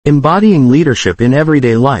Embodying leadership in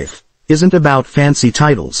everyday life isn't about fancy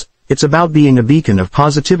titles, it's about being a beacon of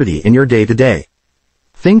positivity in your day-to-day.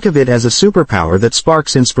 Think of it as a superpower that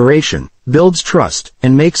sparks inspiration, builds trust,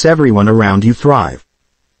 and makes everyone around you thrive.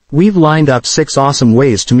 We've lined up 6 awesome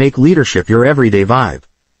ways to make leadership your everyday vibe.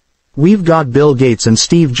 We've got Bill Gates and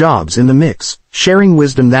Steve Jobs in the mix, sharing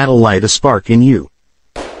wisdom that'll light a spark in you.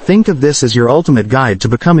 Think of this as your ultimate guide to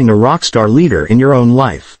becoming a rockstar leader in your own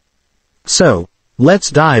life. So,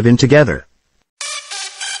 let's dive in together.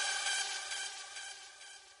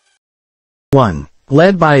 1.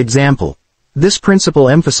 Led by example. This principle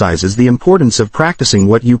emphasizes the importance of practicing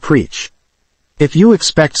what you preach. If you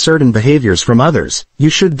expect certain behaviors from others,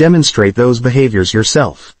 you should demonstrate those behaviors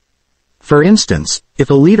yourself. For instance,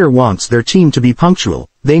 if a leader wants their team to be punctual,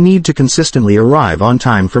 they need to consistently arrive on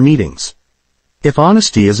time for meetings. If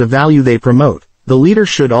honesty is a value they promote, the leader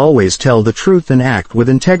should always tell the truth and act with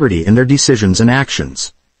integrity in their decisions and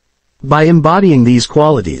actions. By embodying these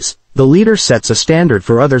qualities, the leader sets a standard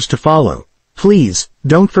for others to follow. Please,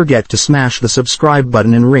 don't forget to smash the subscribe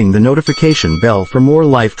button and ring the notification bell for more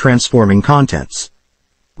life-transforming contents.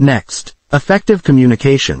 Next, effective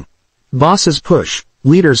communication. Bosses push,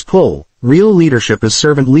 leaders pull, real leadership is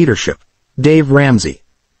servant leadership. Dave Ramsey.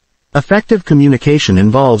 Effective communication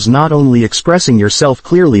involves not only expressing yourself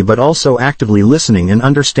clearly but also actively listening and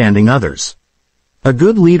understanding others. A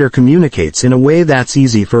good leader communicates in a way that's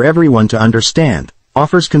easy for everyone to understand,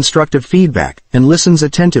 offers constructive feedback, and listens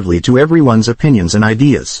attentively to everyone's opinions and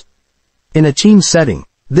ideas. In a team setting,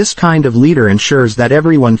 this kind of leader ensures that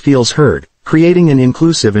everyone feels heard, creating an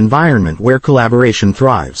inclusive environment where collaboration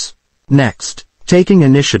thrives. Next, taking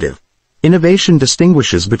initiative. Innovation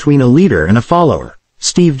distinguishes between a leader and a follower.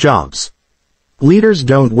 Steve Jobs. Leaders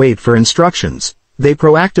don't wait for instructions, they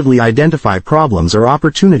proactively identify problems or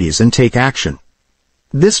opportunities and take action.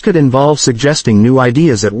 This could involve suggesting new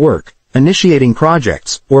ideas at work, initiating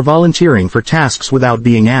projects, or volunteering for tasks without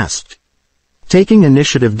being asked. Taking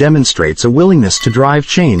initiative demonstrates a willingness to drive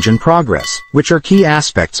change and progress, which are key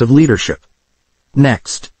aspects of leadership.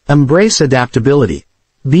 Next, embrace adaptability.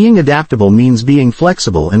 Being adaptable means being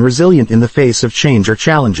flexible and resilient in the face of change or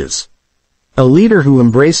challenges. A leader who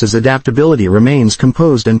embraces adaptability remains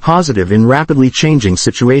composed and positive in rapidly changing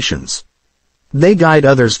situations. They guide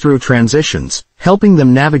others through transitions, helping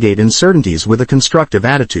them navigate uncertainties with a constructive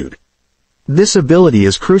attitude. This ability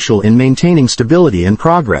is crucial in maintaining stability and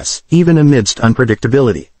progress, even amidst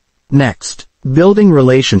unpredictability. Next, building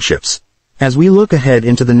relationships. As we look ahead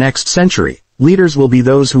into the next century, leaders will be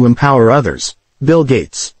those who empower others. Bill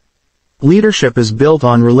Gates. Leadership is built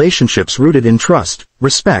on relationships rooted in trust,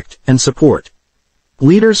 respect, and support.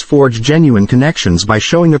 Leaders forge genuine connections by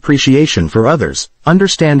showing appreciation for others,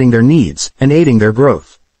 understanding their needs, and aiding their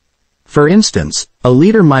growth. For instance, a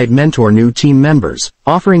leader might mentor new team members,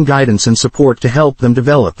 offering guidance and support to help them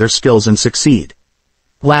develop their skills and succeed.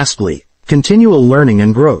 Lastly, continual learning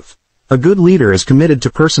and growth. A good leader is committed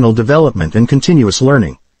to personal development and continuous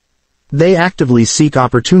learning. They actively seek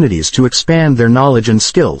opportunities to expand their knowledge and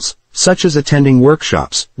skills, such as attending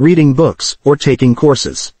workshops, reading books, or taking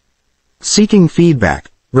courses. Seeking feedback,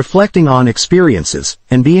 reflecting on experiences,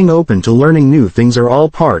 and being open to learning new things are all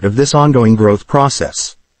part of this ongoing growth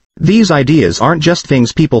process. These ideas aren't just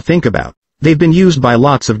things people think about. They've been used by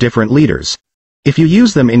lots of different leaders. If you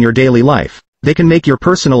use them in your daily life, they can make your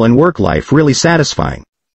personal and work life really satisfying.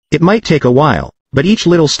 It might take a while, but each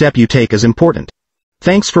little step you take is important.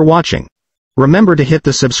 Thanks for watching. Remember to hit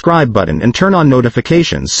the subscribe button and turn on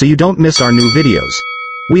notifications so you don't miss our new videos.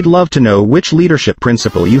 We'd love to know which leadership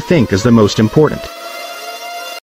principle you think is the most important.